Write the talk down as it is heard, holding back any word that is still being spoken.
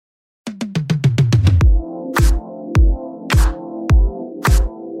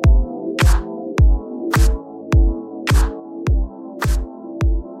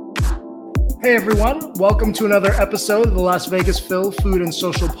Hey everyone, welcome to another episode of the Las Vegas Phil Food and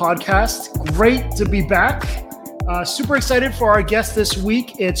Social Podcast. Great to be back. Super excited for our guest this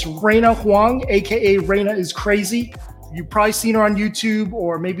week. It's Reina Huang, aka Reina is Crazy. You've probably seen her on YouTube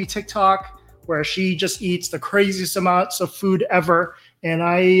or maybe TikTok, where she just eats the craziest amounts of food ever. And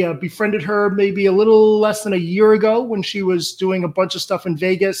I befriended her maybe a little less than a year ago when she was doing a bunch of stuff in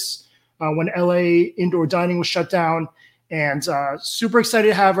Vegas when LA indoor dining was shut down. And super excited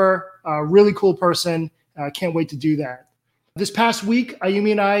to have her. Really cool person. Can't wait to do that. This past week,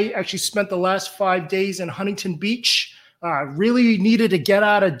 Ayumi and I actually spent the last 5 days in Huntington Beach. Really needed to get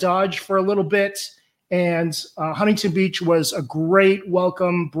out of Dodge for a little bit. And Huntington Beach was a great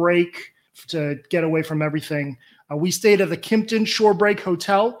welcome break to get away from everything. We stayed at the Kimpton Shorebreak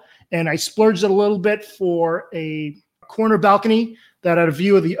Hotel, and I splurged a little bit for a corner balcony that had a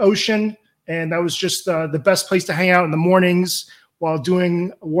view of the ocean. And that was just the best place to hang out in the mornings while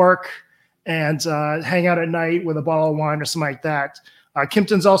doing work and hang out at night with a bottle of wine or something like that.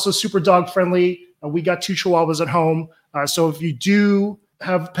 Kimpton's also super dog friendly. We got 2 Chihuahuas at home. So if you do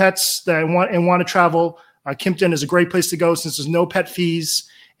have pets that want to travel, Kimpton is a great place to go since there's no pet fees.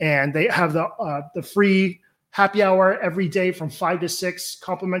 And they have the free happy hour every day from 5 to 6,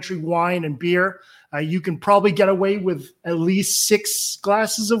 complimentary wine and beer. You can probably get away with at least 6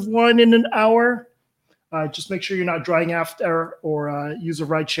 glasses of wine in an hour. Just make sure you're not driving after or use a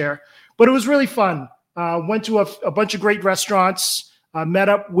ride share. But it was really fun. Went to a bunch of great restaurants, met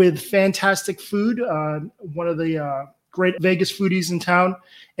up with fantastic food, one of the great Vegas foodies in town.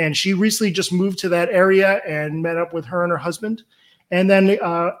 And she recently just moved to that area and met up with her and her husband. And then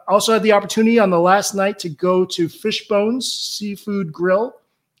also had the opportunity on the last night to go to Fishbones Seafood Grill.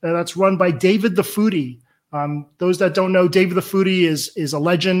 That's run by David the Foodie. Those that don't know, David the Foodie is a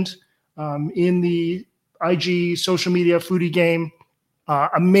legend in the IG social media foodie game.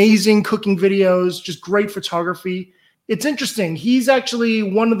 Amazing cooking videos, just great photography. It's interesting. He's actually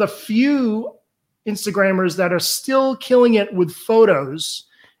one of the few Instagrammers that are still killing it with photos.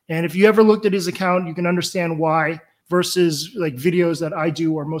 And if you ever looked at his account, you can understand why versus like videos that I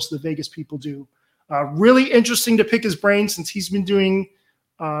do or most of the Vegas people do. Really interesting to pick his brain since he's been doing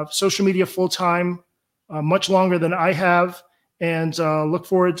social media full-time, much longer than I have, and look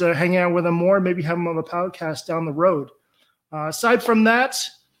forward to hanging out with him more, maybe have him on the podcast down the road. Aside from that,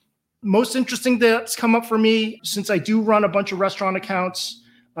 most interesting that's come up for me, since I do run a bunch of restaurant accounts,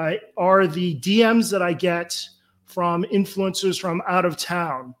 are the DMs that I get from influencers from out of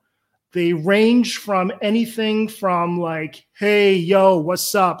town. They range from anything from like, hey, yo,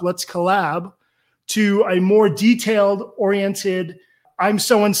 what's up? Let's collab, to a more detailed oriented, I'm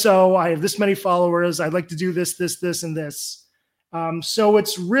so-and-so, I have this many followers, I'd like to do this, and this. So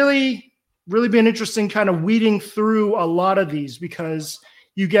it's really been interesting kind of weeding through a lot of these because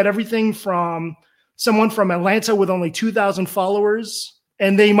you get everything from someone from Atlanta with only 2,000 followers,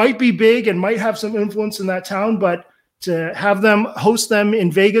 and they might be big and might have some influence in that town, but to have them host them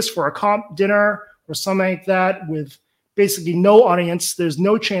in Vegas for a comp dinner or something like that with basically no audience, there's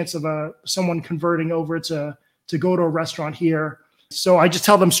no chance of someone converting over to go to a restaurant here. So I just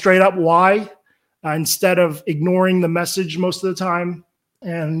tell them straight up why, instead of ignoring the message most of the time.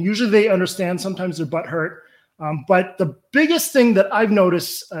 And usually they understand. Sometimes they're butthurt. But the biggest thing that I've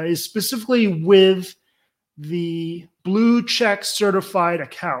noticed is specifically with the blue check certified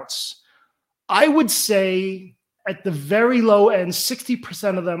accounts. I would say at the very low end,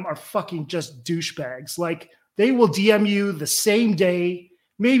 60% of them are fucking just douchebags. Like they will DM you the same day,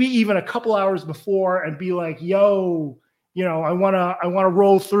 maybe even a couple hours before, and be like, yo, you know, I want to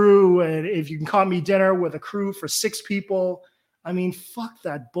roll through, and if you can call me dinner with a crew for 6 people. I mean, fuck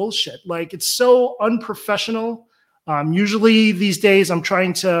that bullshit. Like, it's so unprofessional. Usually these days I'm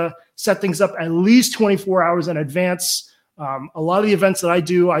trying to set things up at least 24 hours in advance. A lot of the events that I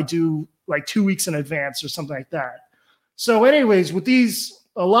do like 2 weeks in advance or something like that. So anyways, with these,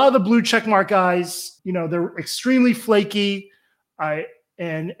 a lot of the blue checkmark guys, you know, they're extremely flaky.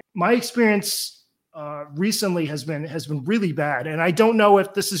 And my experience recently has been really bad. And I don't know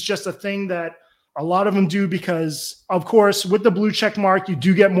if this is just a thing that a lot of them do because, of course, with the blue check mark, you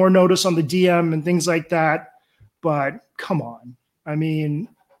do get more notice on the DM and things like that. But come on. I mean,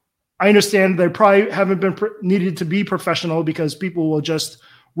 I understand they probably haven't been needed to be professional because people will just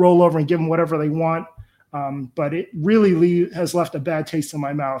roll over and give them whatever they want. But it really has left a bad taste in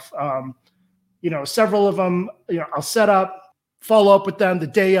my mouth. You know, several of them, you know, I'll set up, follow up with them the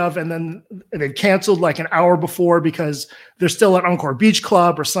day of, and then they canceled like an hour before because they're still at Encore Beach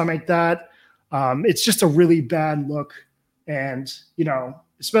Club or something like that. It's just a really bad look. And, you know,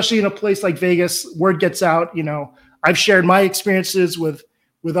 especially in a place like Vegas, word gets out, you know, I've shared my experiences with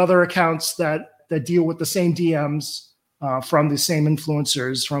with other accounts that deal with the same DMs from the same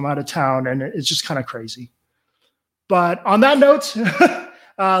influencers from out of town. And it's just kind of crazy. But on that note,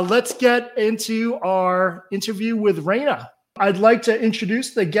 let's get into our interview with Reina. I'd like to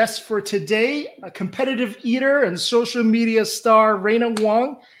introduce the guest for today, a competitive eater and social media star, Reina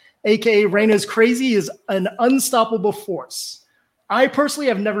Huang, aka Reina's Crazy, is an unstoppable force. I personally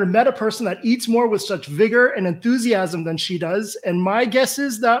have never met a person that eats more with such vigor and enthusiasm than she does, and my guess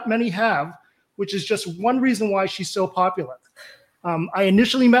is that many have, which is just one reason why she's so popular. I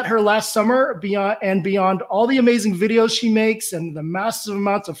initially met her last summer, beyond all the amazing videos she makes and the massive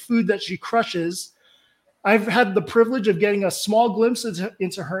amounts of food that she crushes, I've had the privilege of getting a small glimpse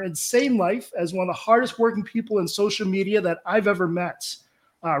into her insane life as one of the hardest working people in social media that I've ever met.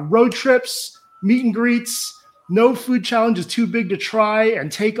 Road trips, meet and greets, no food challenge is too big to try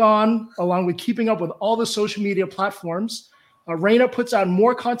and take on, along with keeping up with all the social media platforms. Reina puts out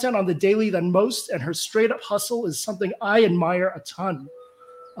more content on the daily than most, and her straight up hustle is something I admire a ton.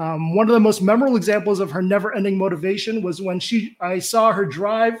 One of the most memorable examples of her never ending motivation was when I saw her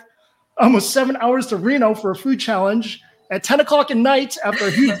drive almost 7 hours to Reno for a food challenge at 10 o'clock at night after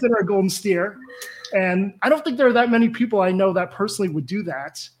a huge dinner at Golden Steer. And I don't think there are that many people I know that personally would do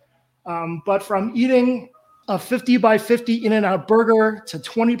that. But from eating a 50 by 50 In-N-Out burger to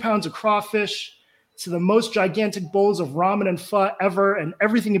 20 pounds of crawfish to the most gigantic bowls of ramen and pho ever and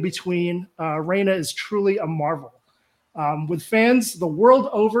everything in between, Reina is truly a marvel. With fans the world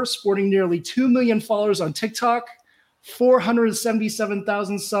over, sporting nearly 2 million followers on TikTok,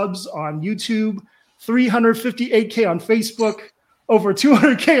 477,000 subs on YouTube, 358K on Facebook, over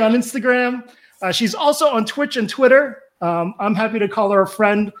 200K on Instagram. She's also on Twitch and Twitter. I'm happy to call her a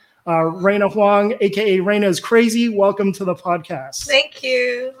friend. Reina Huang, aka Reina is Crazy. Welcome to the podcast. Thank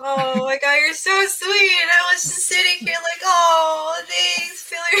you. Oh my God, you're so sweet. I was just sitting here like, oh, thanks,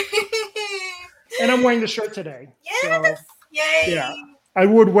 Philly. And I'm wearing the shirt today. Yes. So, yay. Yeah. I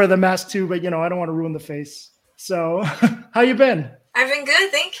would wear the mask too, but I don't want to ruin the face. So how you been? I've been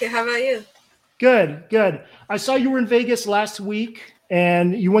good, thank you. How about you? Good. I saw you were in Vegas last week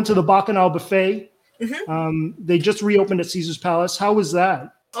and you went to the Bacchanal buffet. Mm-hmm. They just reopened at Caesar's Palace. How was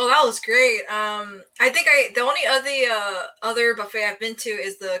that? Oh, that was great. I think the only other buffet I've been to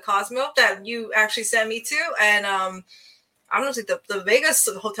is the Cosmo that you actually sent me to, and honestly, the Vegas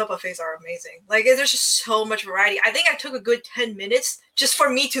hotel buffets are amazing. Like, there's just so much variety. I think I took a good 10 minutes just for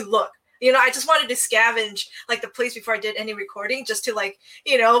me to look. I just wanted to scavenge like the place before I did any recording, just to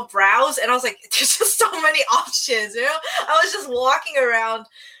browse. And I was like, there's just so many options. I was just walking around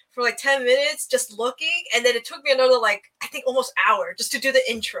for like 10 minutes just looking, and then it took me another I think almost hour just to do the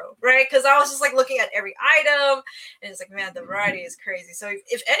intro, right? Because I was just looking at every item, and it's like, man, the variety is crazy. So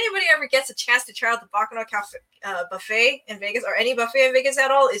if anybody ever gets a chance to try out the Bacchanal Cafe buffet in Vegas, or any buffet in Vegas at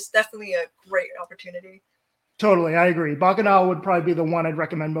all, it's definitely a great opportunity. Totally, I agree. Bacchanal would probably be the one I'd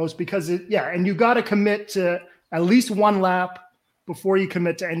recommend most because and you got to commit to at least one lap before you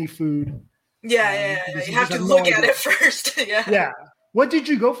commit to any food. Yeah. You have to look at it first. Yeah. What did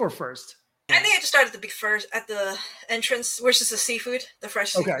you go for first? I think I just started at the entrance, which is the seafood, the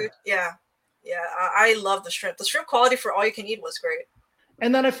fresh seafood. Yeah. I love the shrimp. The shrimp quality for all you can eat was great.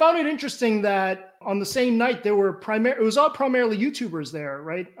 And then I found it interesting that on the same night it was all primarily YouTubers there,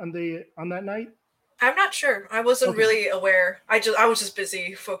 right? On that night. I'm not sure. I wasn't really aware. I was just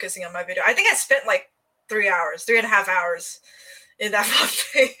busy focusing on my video. I think I spent 3.5 hours in that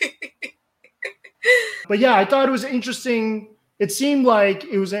buffet. But yeah, I thought it was interesting. It seemed like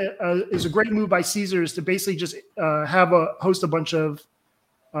it was a great move by Caesars to basically just host a bunch of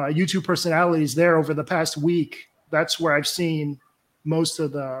YouTube personalities there over the past week. That's where I've seen most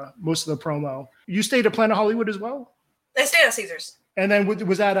of the promo. You stayed at Planet Hollywood as well? I stayed at Caesars. And then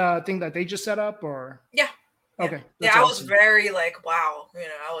was that a thing that they just set up, or? Yeah. Okay. Yeah, I was very wow.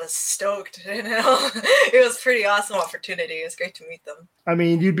 I was stoked. It was pretty awesome opportunity. It was great to meet them. I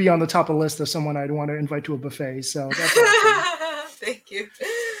mean, you'd be on the top of the list of someone I'd want to invite to a buffet. So that's awesome. Thank you.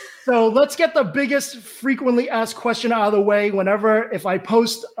 So let's get the biggest frequently asked question out of the way. If I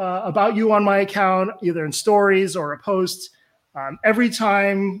post about you on my account, either in stories or a post, every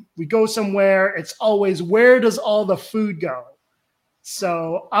time we go somewhere, it's always, where does all the food go?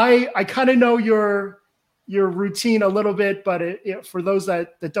 So I kind of know your routine a little bit, but for those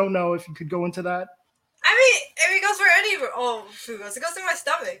that don't know, if you could go into that. I mean, it goes for any food. It goes in my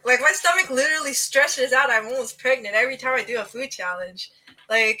stomach. My stomach literally stretches out. I'm almost pregnant every time I do a food challenge.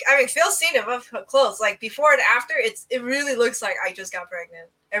 Phil's seen it up close. Before and after, it really looks like I just got pregnant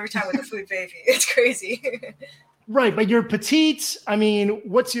every time with a food baby. It's crazy. Right, but you're petite. I mean,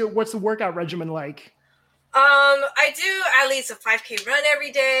 what's the workout regimen like? I do at least a 5K run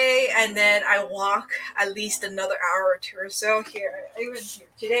every day, and then I walk at least another hour or two or so. Here, even here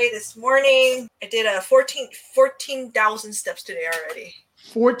today, this morning, I did a 14,000 steps today already.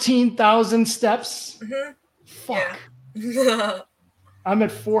 14,000 steps? Mm-hmm. Fuck. Yeah. I'm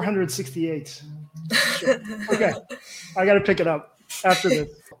at 468. Okay, I got to pick it up after this.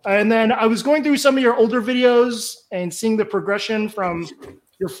 And then I was going through some of your older videos and seeing the progression from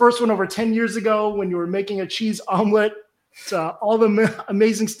your first one over 10 years ago when you were making a cheese omelet to all the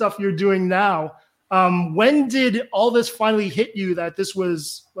amazing stuff you're doing now. When did all this finally hit you that this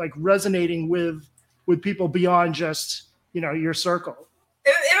was like resonating with people beyond just, your circle?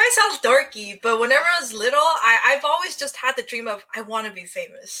 It might sound dorky, but whenever I was little, I've always just had the dream of I want to be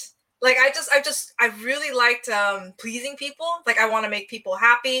famous. Like I really liked pleasing people. Like I want to make people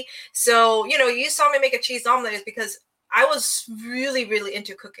happy. So, you saw me make a cheese omelet is because I was really, really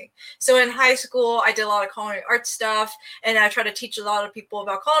into cooking. So in high school, I did a lot of culinary arts stuff, and I tried to teach a lot of people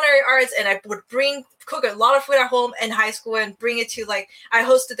about culinary arts, and I would cook a lot of food at home in high school and bring it to I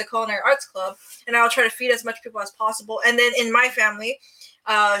hosted the culinary arts club, and I'll try to feed as much people as possible. And then in my family,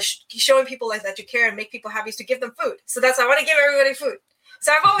 showing people like that you care and make people happy is to give them food. So that's, I want to give everybody food.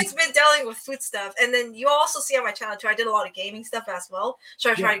 So I've always been dealing with food stuff. And then you also see on my channel too, I did a lot of gaming stuff as well.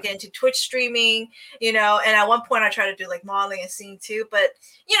 So I tried to get into Twitch streaming, and at one point I tried to do modeling and singing too. But,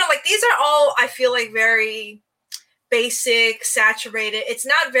 these are all, I feel like very basic, saturated. It's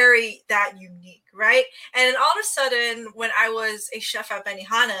not very that unique, right? And all of a sudden, when I was a chef at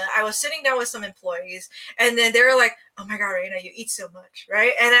Benihana, I was sitting down with some employees, and then they were like, "Oh my God, Reina, you eat so much,"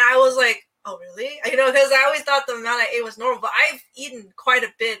 right? And then I was like, "Oh, really?" Because I always thought the amount I ate was normal, but I've eaten quite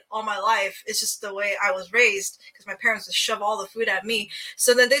a bit all my life. It's just the way I was raised because my parents would shove all the food at me.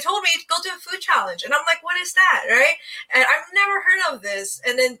 So then they told me to go do a food challenge, and I'm like, "What is that?" Right? And I've never heard of this.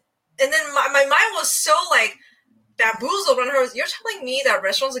 And then my mind was so bamboozled when you're telling me that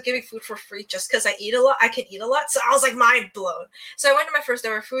restaurants are giving food for free just because I eat a lot, I can eat a lot. So I was mind blown. So I went to my first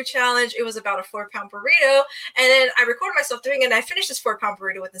ever food challenge. It was about a 4-pound burrito. And then I recorded myself doing it, and I finished this 4-pound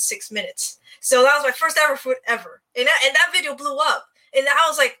burrito within 6 minutes. So that was my first ever food ever. And that video blew up. And I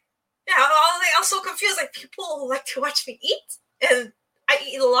was like, yeah, I was so confused. People like to watch me eat? And I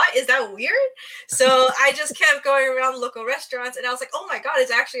eat a lot. Is that weird? So I just kept going around local restaurants, and I was like, oh my God,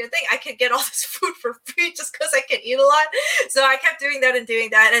 it's actually a thing. I could get all this food for free just because I can eat a lot. So I kept doing that.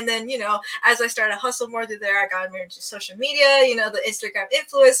 And then, as I started to hustle more through there, I got into social media, the Instagram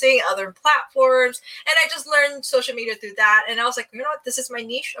influencing, other platforms. And I just learned social media through that. And I was like, you know what? This is my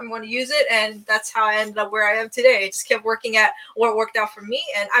niche. I'm going to use it. And that's how I ended up where I am today. I just kept working at what worked out for me.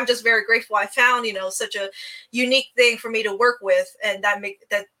 And I'm just very grateful I found, such a unique thing for me to work with. And that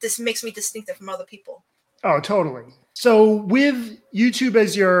this makes me distinctive from other people. Oh, totally. So with YouTube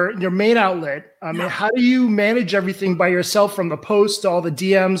as your main outlet, how do you manage everything by yourself from the post to all the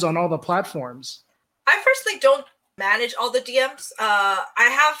DMs on all the platforms? I personally don't manage all the DMs. I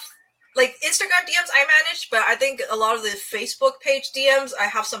have Instagram DMs I manage, but I think a lot of the Facebook page DMs, I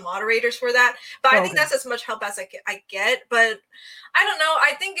have some moderators for that. But I think that's as much help as I get. But I don't know.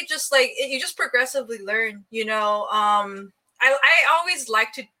 I think it just you just progressively learn, I always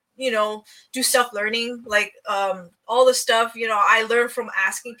like to, do self-learning, all the stuff, I learned from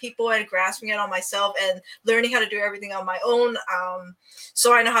asking people and grasping it on myself and learning how to do everything on my own.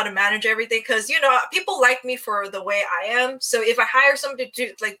 So I know how to manage everything because, people like me for the way I am. So if I hire somebody to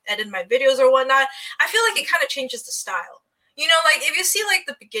do edit my videos or whatnot, I feel like it kind of changes the style. If you see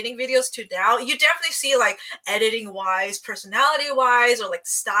the beginning videos to now, you definitely see editing wise, personality wise, or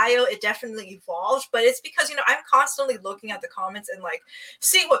style, it definitely evolved. But it's because, I'm constantly looking at the comments and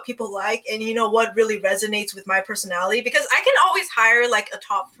seeing what people like and, what really resonates with my personality, because I can always hire a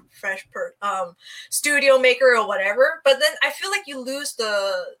top fresh studio maker or whatever. But then I feel like you lose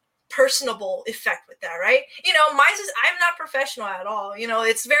the personable effect with that, right? Mine is, I'm not professional at all.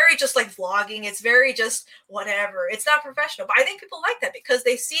 It's very just vlogging. It's very just whatever. It's not professional, but I think people like that because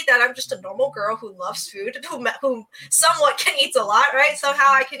they see that I'm just a normal girl who loves food, who somewhat can eat a lot, right? Somehow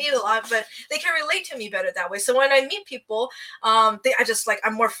I can eat a lot, but they can relate to me better that way. So when I meet people, I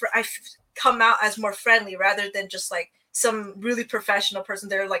come out as more friendly rather than just some really professional person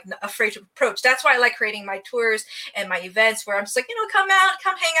they're afraid to approach. That's why I like creating my tours and my events where I'm just come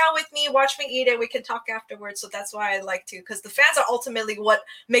hang out with me, watch me eat it, we can talk afterwards. So that's why I like to, because the fans are ultimately what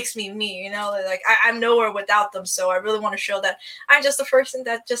makes me me, I'm nowhere without them. So I really want to show that I'm just a person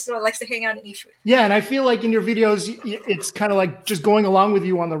that just likes to hang out and eat food. Yeah, and I feel like in your videos, it's kind of just going along with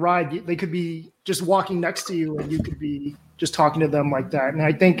you on the ride. They could be just walking next to you and you could be just talking to them like that. And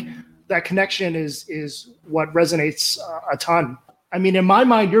I think that connection is what resonates a ton. I mean, in my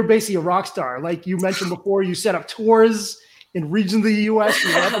mind, you're basically a rock star. Like you mentioned before, you set up tours in regions of the U.S.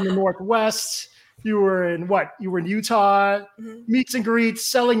 You were up in the Northwest. You were in what? You were in Utah, meets and greets,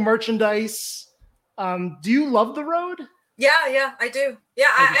 selling merchandise. Do you love the road? Yeah, I do. Yeah,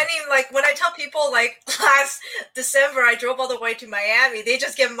 okay. I mean, like when I tell people like last December I drove all the way to Miami, they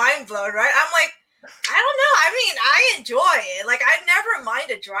just get mind blown, right? I'm like, I don't know. I mean, I enjoy it. Like I never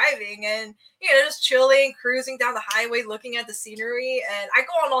minded driving and just chilling, cruising down the highway, looking at the scenery, and I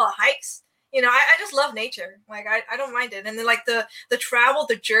go on all the hikes. I just love nature. Like I don't mind it. And then like the travel,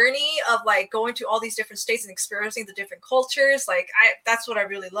 the journey of like going to all these different states and experiencing the different cultures, like that's what I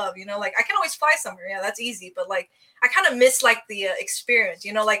really love. Like I can always fly somewhere. Yeah, that's easy. But like I kind of miss like the experience,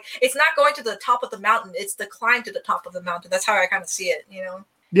 like it's not going to the top of the mountain. It's the climb to the top of the mountain. That's how I kind of see it,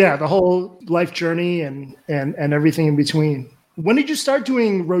 Yeah, the whole life journey and everything in between. When did you start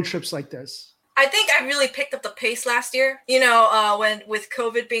doing road trips like this? I think I really picked up the pace last year, when with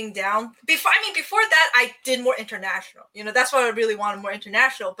COVID being down. Before that, I did more international. That's why I really wanted more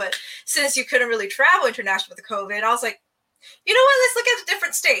international. But since you couldn't really travel international with COVID, I was like, you know what? Let's look at the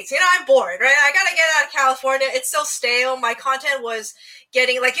different states. I'm bored, right? I got to get out of California. It's so stale. My content was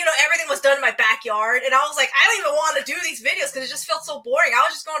getting like, everything was done in my backyard. And I was like, I don't even want to do these videos because it just felt so boring. I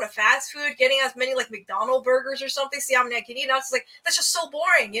was just going to fast food, getting as many like McDonald's burgers or something, see how many I can eat. And I was just like, that's just so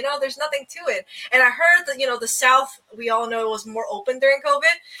boring. There's nothing to it. And I heard that, the South, we all know, was more open during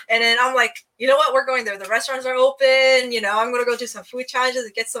COVID. And then I'm like, you know what? We're going there. The restaurants are open. I'm going to go do some food challenges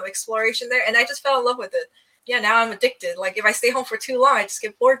and get some exploration there. And I just fell in love with it. Yeah, now I'm addicted. Like if I stay home for too long, I just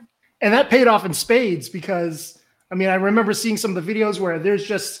get bored. And that paid off in spades because, I mean, I remember seeing some of the videos where there's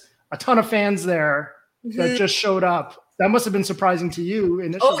just a ton of fans there that just showed up. That must have been surprising to you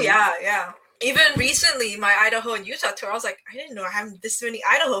initially. Oh, yeah. Even recently, my Idaho and Utah tour, I was like, I didn't know I have this many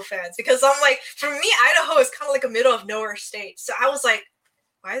Idaho fans because I'm like, for me, Idaho is kind of like a middle of nowhere state. So I was like,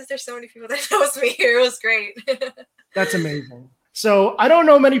 why is there so many people that knows me here? It was great. That's amazing. So I don't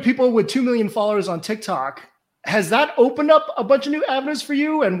know many people with 2 million followers on TikTok. Has that opened up a bunch of new avenues for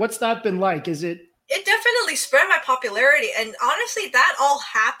you? And what's that been like? It definitely spread my popularity. And honestly, that all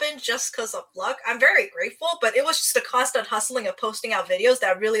happened just because of luck. I'm very grateful, but it was just the constant hustling of posting out videos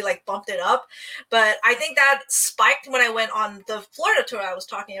that really like bumped it up. But I think that spiked when I went on the Florida tour I was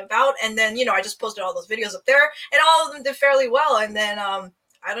talking about. And then, I just posted all those videos up there and all of them did fairly well. And then,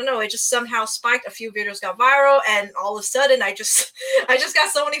 I don't know, it just somehow spiked. A few videos got viral, and all of a sudden, I just got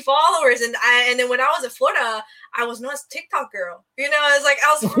so many followers. And then when I was in Florida, I was known as TikTok girl. I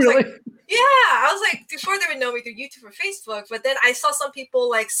was really? like, yeah, I was like, before they would know me through YouTube or Facebook, but then I saw some people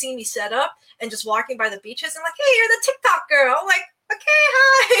like see me set up and just walking by the beaches and like, hey, you're the TikTok girl. I'm like, okay,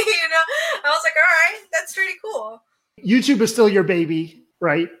 hi. I was like, all right, that's pretty cool. YouTube is still your baby,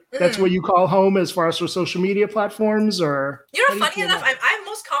 right? That's what you call home as far as for social media platforms, or funny enough, I'm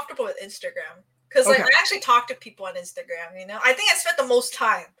most comfortable with Instagram because like I actually talk to people on Instagram. I think I spent the most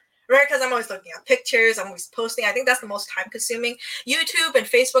time, right? Because I'm always looking at pictures, I'm always posting. I think that's the most time consuming. YouTube and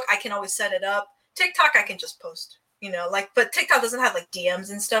Facebook, I can always set it up. TikTok, I can just post. But TikTok doesn't have like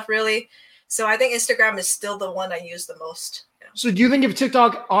DMs and stuff really. So I think Instagram is still the one I use the most. So do you think if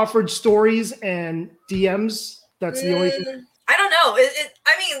TikTok offered stories and DMs, that's the only thing? I don't know.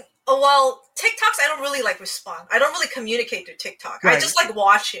 TikToks, I don't really like respond. I don't really communicate through TikTok. Right. I just like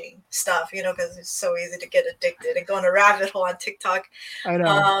watching stuff, because it's so easy to get addicted and go in a rabbit hole on TikTok. I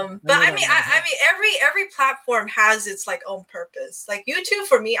know. Every platform has its like own purpose. Like YouTube,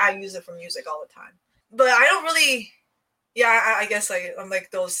 for me, I use it for music all the time. But I don't really. Yeah, I guess I'm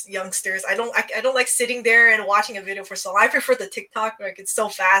like those youngsters. I don't like sitting there and watching a video for so long. I prefer the TikTok. Like it's so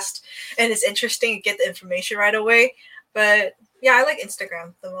fast and it's interesting to get the information right away. But yeah, I like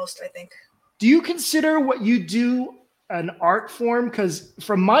Instagram the most, I think. Do you consider what you do an art form? Because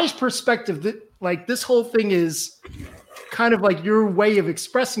from my perspective, this whole thing is kind of like your way of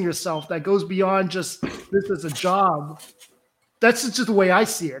expressing yourself that goes beyond just this as a job. That's just the way I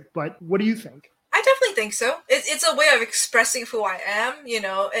see it. But what do you think? I definitely think so. It's a way of expressing who I am.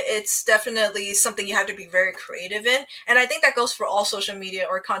 It's definitely something you have to be very creative in. And I think that goes for all social media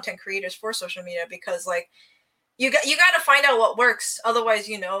or content creators for social media, because like you got to find out what works. Otherwise,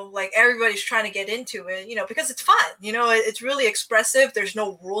 like everybody's trying to get into it, because it's fun. It's really expressive. There's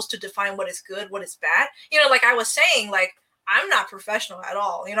no rules to define what is good, what is bad. Like I was saying, like I'm not professional at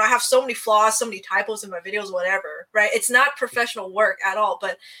all. I have so many flaws, so many typos in my videos, whatever, right? It's not professional work at all,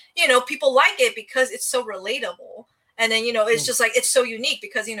 but, people like it because it's so relatable. And then, it's just like, it's so unique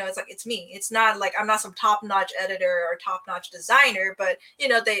because, it's like, it's me. It's not like I'm not some top-notch editor or top-notch designer, but,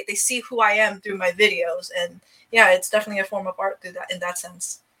 they see who I am through my videos. And yeah, it's definitely a form of art through that, in that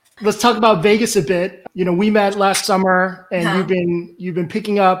sense. let's talk about Vegas a bit. You know, we met last summer, and you've been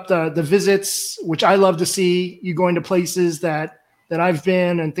picking up the visits, which I love to see. You going to places that I've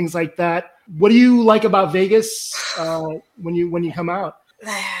been and things like that. What do you like about Vegas when you come out?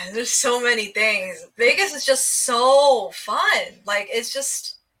 Man, there's so many things. Vegas is just so fun. Like, it's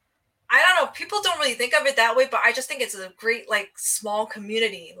just, I don't know. People don't really think of it that way, but I just think it's a great, like, small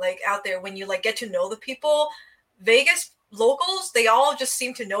community, like, out there when you, like, get to know the people. Vegas locals, they all just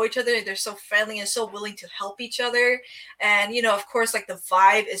seem to know each other. They're so friendly and so willing to help each other. And, you know, of course, like, the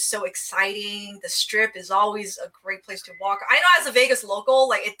vibe is so exciting. The Strip is always a great place to walk. I know as a Vegas local,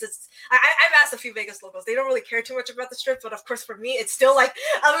 like, it just, I've asked a few Vegas locals. They don't really care too much about the Strip, but of course for me, it's still like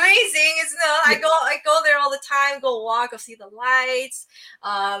amazing. It's I go there all the time, go walk, go see the lights.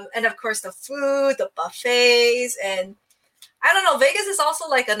 And of course the food, the buffets, and I don't know. Vegas is also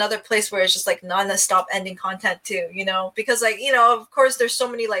like another place where it's just like non-stop ending content too, you know, because like, you know, of course there's so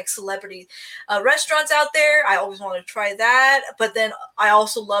many like celebrity restaurants out there. I always want to try that. But then I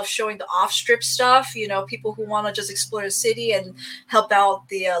also love showing the off-strip stuff, you know, people who want to just explore the city and help out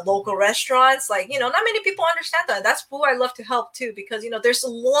the local restaurants. Like, you know, not many people understand that. That's who I love to help too, because, you know, there's a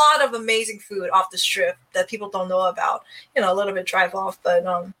lot of amazing food off the Strip that people don't know about, you know, a little bit drive off, but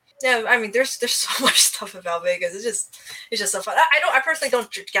yeah, I mean, there's so much stuff about Vegas. It's just so fun. I personally don't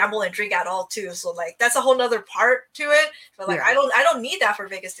gamble and drink at all too. So like that's a whole nother part to it. But like I don't need that for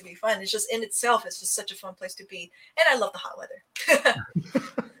Vegas to be fun. It's just in itself, it's just such a fun place to be. And I love the hot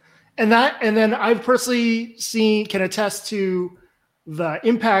weather. and then I've personally can attest to the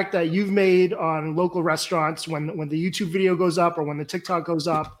impact that you've made on local restaurants when the YouTube video goes up or when the TikTok goes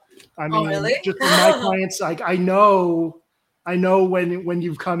up. I mean, really? just for my clients, like I know when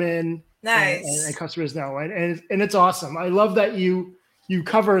you've come in, nice, and customers know, and it's awesome. I love that you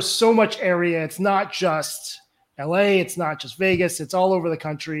cover so much area. It's not just LA, it's not just Vegas, it's all over the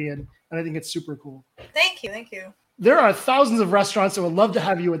country, and I think it's super cool. Thank you. There are thousands of restaurants that would love to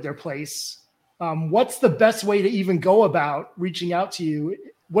have you at their place. What's the best way to even go about reaching out to you?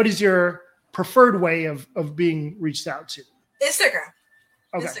 What is your preferred way of being reached out to? Instagram.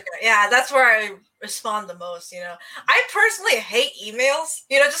 Okay. Instagram. Yeah, that's where I respond the most, you know. I personally hate emails,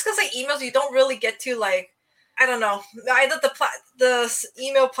 you know, just because like emails you don't really get to like, I don't know, either the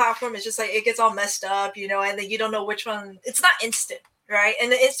email platform is just like it gets all messed up, you know, and then you don't know which one. It's not instant, right?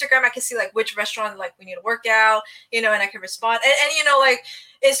 And the Instagram I can see like which restaurant like we need to work out, you know, and I can respond. And you know, like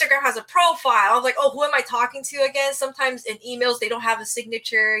Instagram has a profile. I'm like, oh, who am I talking to again? Sometimes in emails they don't have a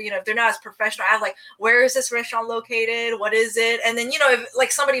signature, you know, if they're not as professional. I have like, where is this restaurant located? What is it? And then, you know, if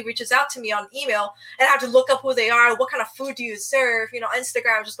like somebody reaches out to me on email and I have to look up who they are, what kind of food do you serve? You know,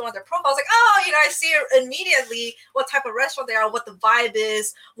 Instagram, just go on their profile. I was like, oh, you know, I see immediately what type of restaurant they are, what the vibe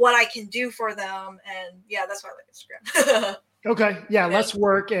is, what I can do for them. And yeah, that's why I like Instagram. Okay. Yeah, less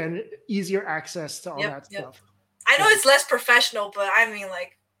work and easier access to all that stuff. I know it's less professional, but I mean,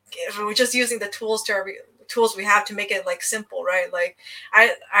 like, we're just using the tools we have to make it like simple, right? Like,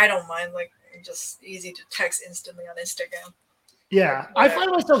 I don't mind, like, just easy to text instantly on Instagram. Yeah, I find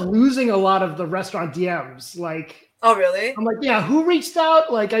myself losing a lot of the restaurant DMs. Like, oh really? I'm like, yeah, who reached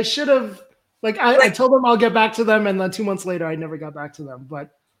out? Like, I should have. Like, I told them I'll get back to them, and then 2 months later, I never got back to them. But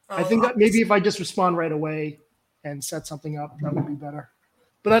I think that maybe if I just respond right away and set something up, that would be better.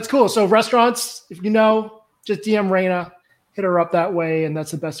 But that's cool. So restaurants, if you know, just DM Reina, hit her up that way, and that's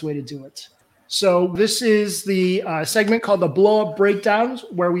the best way to do it. So this is the segment called the Blow Up Breakdowns,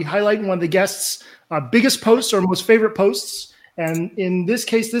 where we highlight one of the guests' biggest posts or most favorite posts. And in this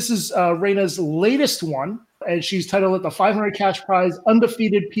case, this is Reina's latest one, and she's titled it the 500 Cash Prize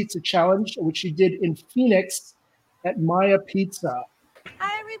Undefeated Pizza Challenge, which she did in Phoenix at Maya Pizza.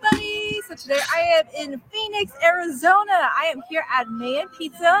 Hi, everybody. So today I am in Phoenix, Arizona. I am here at Maya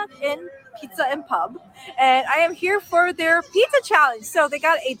Pizza and Pub, and I am here for their pizza challenge. So they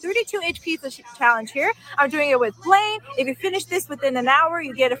got a 32-inch pizza challenge here. I'm doing it with Blaine. If you finish this within an hour,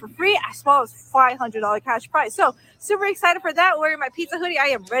 you get it for free, as well as $500 cash prize. So super excited for that. Wearing my pizza hoodie. I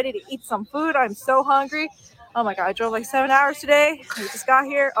am ready to eat some food. I'm so hungry. Oh my God, I drove like 7 hours today. We just got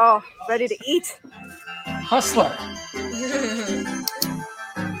here. Oh, ready to eat. Hustler.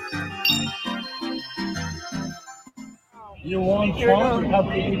 You want one, you have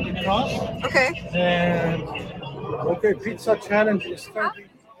to eat the crust. Okay. And pizza challenge is 30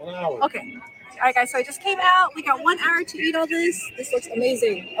 an hour. Okay. All right, guys. So I just came out. We got 1 hour to eat all this. This looks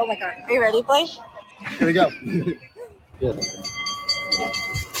amazing. Oh my God. Are you ready, Blaine? Here we go. Yeah.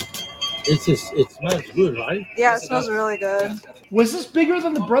 It smells good, right? Yeah, it smells really good. Was this bigger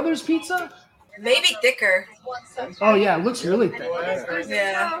than the Brothers Pizza? Maybe thicker. Oh yeah, it looks really thick.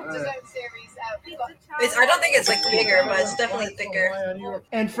 Yeah. I don't think it's like bigger, but it's definitely thicker.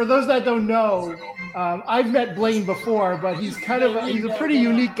 And for those that don't know, I've met Blaine before, but he's a pretty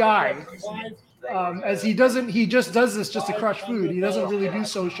unique guy. As he just does this just to crush food. He doesn't really do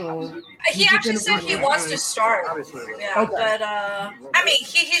social. He actually said he wants to start. Yeah, Okay. but I mean,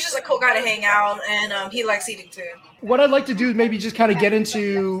 he's just a cool guy to hang out, and he likes eating too. What I'd like to do is maybe just kind of get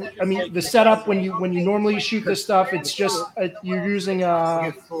into, I mean, the setup when you normally shoot this stuff. It's just you're using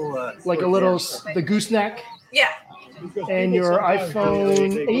like a little the gooseneck Yeah, and your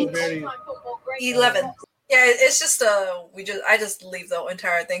iPhone 8. 11. Yeah, it's just I just leave the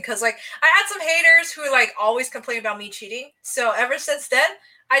entire thing because like I had some haters who like always complain about me cheating. So ever since then,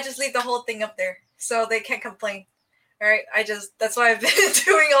 I just leave the whole thing up there so they can't complain. All right, that's why I've been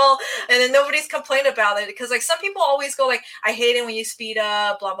doing all, and then nobody's complained about it because like some people always go like, I hate it when you speed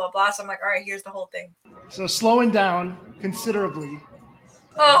up, blah blah blah. So I'm like, all right, here's the whole thing. So slowing down considerably.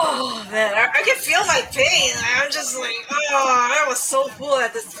 Oh man, I can feel my pain. I'm just like, I was so full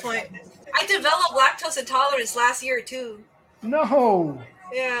at this point. I developed lactose intolerance last year too. No.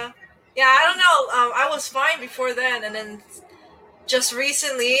 Yeah, I don't know. I was fine before then, and then just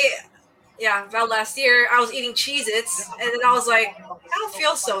recently, about last year, I was eating Cheez-Its, and then I was like, I don't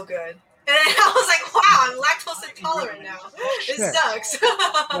feel so good. And then I was like, wow, I'm lactose intolerant now. It Shit. sucks.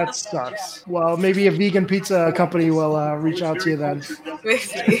 That sucks. Well, maybe a vegan pizza company will reach out to you then.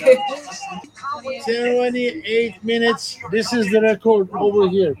 28 minutes. This is the record over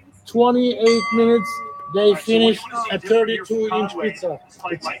here. 28 minutes. They finished a 32-inch pizza.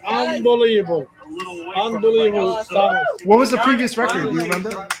 It's unbelievable. Unbelievable stuff. What was the previous record? Do you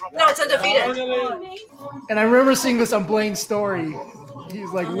remember? No, it's undefeated. Finally, And I remember seeing this on Blaine's story.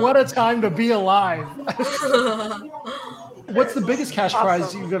 He's like, what a time to be alive. What's the biggest cash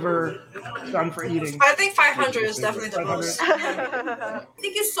prize you've ever done for eating? I think 500 is definitely the most.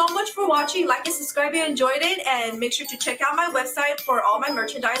 Thank you so much for watching. Like and subscribe if you enjoyed it. And make sure to check out my website for all my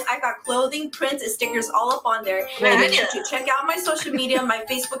merchandise. I got clothing, prints, and stickers all up on there. Man, And I make sure to check out my social media, my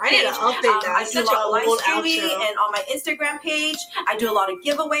Facebook I page. need to update that. I It's do a such lot of an live old streaming outro. and on my Instagram page. I do a lot of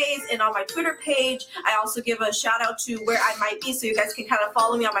giveaways. And on my Twitter page, I also give a shout out to where I might be so you guys can kind of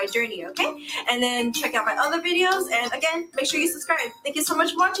follow me on my journey, okay? And then check out my other videos. And again, make sure you subscribe. Thank you so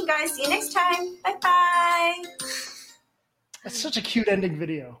much for watching, guys. See you next time. Bye-bye. That's such a cute ending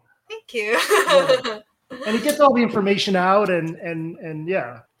video. Thank you. And it gets all the information out and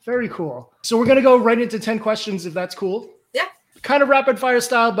yeah, very cool. So we're going to go right into 10 questions if that's cool. Yeah. Kind of rapid fire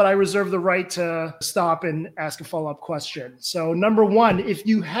style, but I reserve the right to stop and ask a follow-up question. So number one, if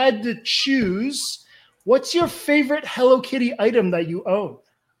you had to choose, what's your favorite Hello Kitty item that you own?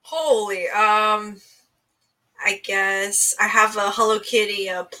 Holy, I guess I have a Hello Kitty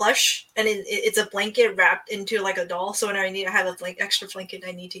plush, and it's a blanket wrapped into like a doll. So whenever I have a extra blanket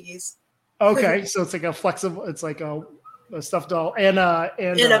I need to use. Okay, so it's like a flexible, it's like a stuffed doll and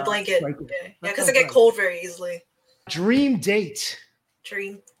In a blanket. Yeah, because I get cold very easily. Dream date.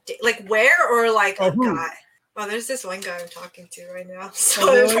 Like where or like a who? guy? Oh, there's this one guy I'm talking to right now. So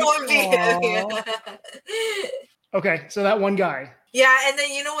Oh, it'd really? probably be him. Yeah. Okay, so that one guy. Yeah, and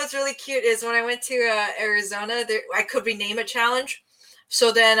then you know what's really cute is when I went to Arizona, I could rename a challenge.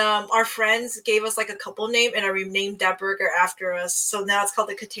 So then our friends gave us like a couple name, and I renamed that burger after us. So now it's called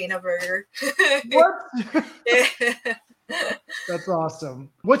the Katana Burger. What? Yeah. That's awesome.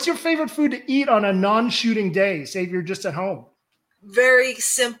 What's your favorite food to eat on a non-shooting day? Say if you're just at home. Very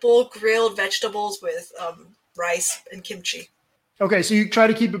simple grilled vegetables with rice and kimchi. Okay, so you try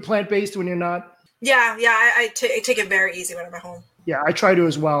to keep it plant-based when you're not. Yeah, I take it very easy when I'm at home. Yeah, I try to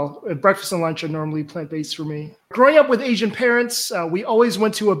as well. Breakfast and lunch are normally plant-based for me. Growing up with Asian parents, we always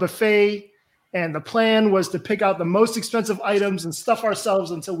went to a buffet, and the plan was to pick out the most expensive items and stuff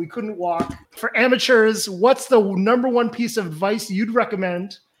ourselves until we couldn't walk. For amateurs, what's the number one piece of advice you'd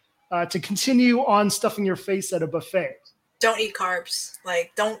recommend to continue on stuffing your face at a buffet? Don't eat carbs.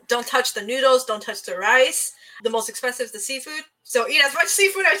 Like don't touch the noodles, don't touch the rice. The most expensive is the seafood. So eat as much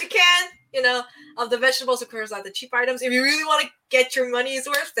seafood as you can. You know, of the vegetables, of course, are the cheap items. If you really want to get your money's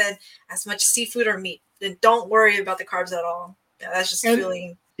worth, then as much seafood or meat. Then don't worry about the carbs at all. Yeah, that's just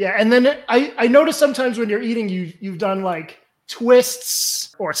feeling. Yeah, and then I notice sometimes when you're eating, you've done like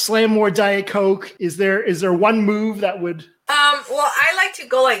twists or slam more Diet Coke. Is there one move that would? Well, I like to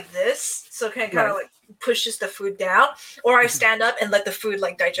go like this, so it kind of like pushes the food down, or I stand up and let the food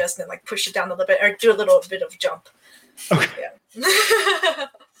like digest and like push it down a little bit, or do a little bit of jump. Okay. Yeah.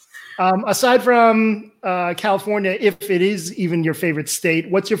 Aside from California, if it is even your favorite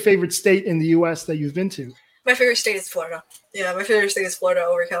state, what's your favorite state in the U.S. that you've been to? My favorite state is Florida. Yeah, my favorite state is Florida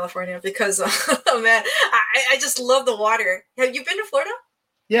over California because, oh man, I just love the water. Have you been to Florida?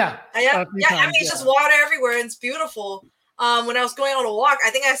 Yeah. Yeah. a few Yeah. I times, mean, it's just water everywhere and it's beautiful. When I was going on a walk, I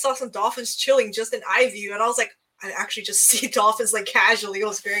think I saw some dolphins chilling just in eye view, and I was like, I actually just see dolphins like casually. It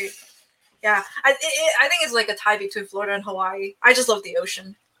was great. Yeah, I think it's like a tie between Florida and Hawaii. I just love the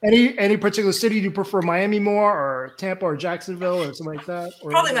ocean. Any particular city? Do you prefer Miami more, or Tampa, or Jacksonville, or something like that?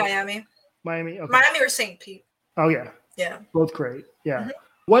 Or Probably Miami. Miami. Okay. Miami or St. Pete. Oh yeah. Yeah. Both great. Yeah.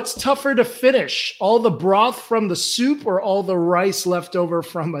 What's tougher to finish? All the broth from the soup or all the rice left over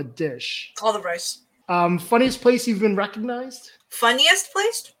from a dish? All the rice. Funniest place you've been recognized? Funniest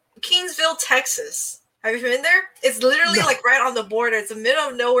place? Keensville, Texas. Have you been there? It's literally like right on the border. It's a middle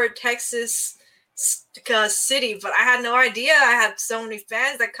of nowhere Texas city, but I had no idea. I had so many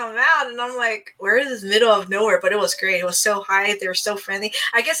fans that come out, and I'm like, where is this middle of nowhere? But it was great. It was so high. They were so friendly.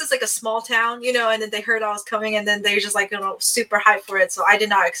 I guess it's like a small town, and then they heard I was coming, and then they were just like, super hyped for it. So I did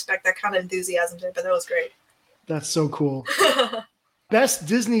not expect that kind of enthusiasm there, but that was great. That's so cool. Best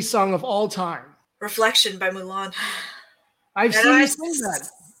Disney song of all time? Reflection by Mulan. I've seen you sing that.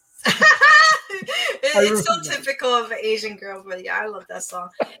 It's so typical of an Asian girl, but yeah, I love that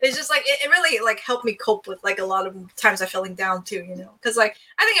song. It's just like it really like helped me cope with like a lot of times I feeling down too, because like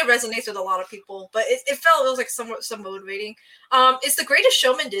I think it resonates with a lot of people, but it was like somewhat motivating. Is The Greatest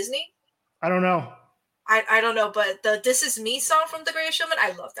Showman Disney? I don't know. I don't know, but the This Is Me song from The Greatest Showman,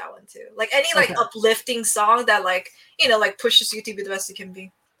 I love that one too. Like any like uplifting song that like like pushes you to be the best you can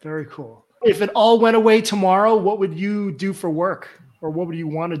be. Very cool. If it all went away tomorrow, what would you do for work? Or what would you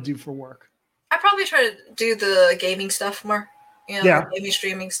want to do for work? I'd probably try to do the gaming stuff more. The gaming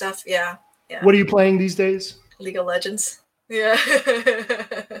streaming stuff. Yeah. What are you playing these days? League of Legends. Yeah.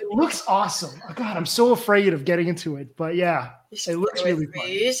 It looks awesome. Oh, God, I'm so afraid of getting into it. But yeah, it looks really fun.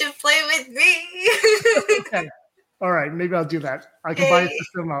 You should play with me. Okay. All right, maybe I'll do that. I can buy a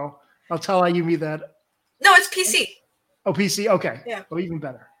system. I'll tell Ayumi that. No, it's PC. Oh, PC? Okay. Yeah. Oh, even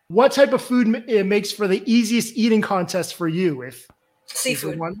better. What type of food makes for the easiest eating contest for you?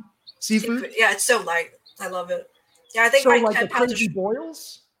 Seafood. Seafood? Yeah, it's so light. I love it. Yeah, I think so my like 10 the pounds crazy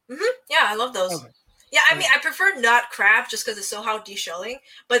boils? Yeah, I love those. Okay. Yeah, I mean, I prefer not crab just because it's so how deshelling.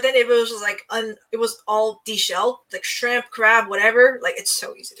 But then it was just like it was all deshelled, like shrimp, crab, whatever. Like it's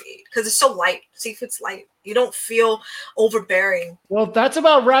so easy to eat because it's so light. Seafood's light. You don't feel overbearing. Well, that's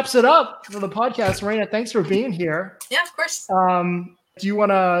about wraps it up for the podcast. Raina, thanks for being here. Yeah, of course. Do you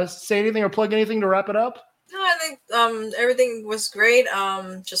want to say anything or plug anything to wrap it up? No, I think everything was great.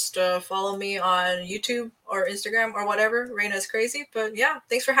 Just follow me on YouTube or Instagram or whatever. Raina's crazy. But yeah,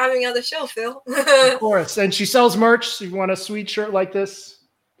 thanks for having me on the show, Phil. Of course. And she sells merch. So you want a sweet shirt like this?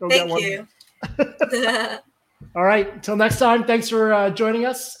 Go Thank get one. you. All right. Until next time, thanks for joining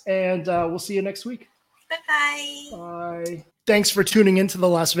us. And we'll see you next week. Bye-bye. Bye. Thanks for tuning in to the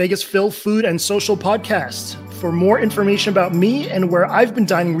Las Vegas Phil Food and Social Podcast. For more information about me and where I've been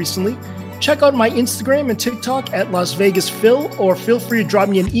dining recently, check out my Instagram and TikTok at Las Vegas Phil, or feel free to drop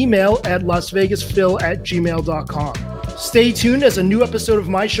me an email at lasvegasphil@gmail.com. Stay tuned as a new episode of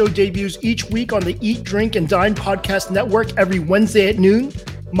my show debuts each week on the Eat, Drink, and Dine podcast network every Wednesday at noon.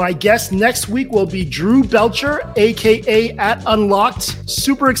 My guest next week will be Drew Belcher, aka @Unlocked.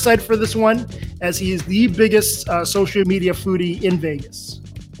 Super excited for this one, as he is the biggest social media foodie in Vegas.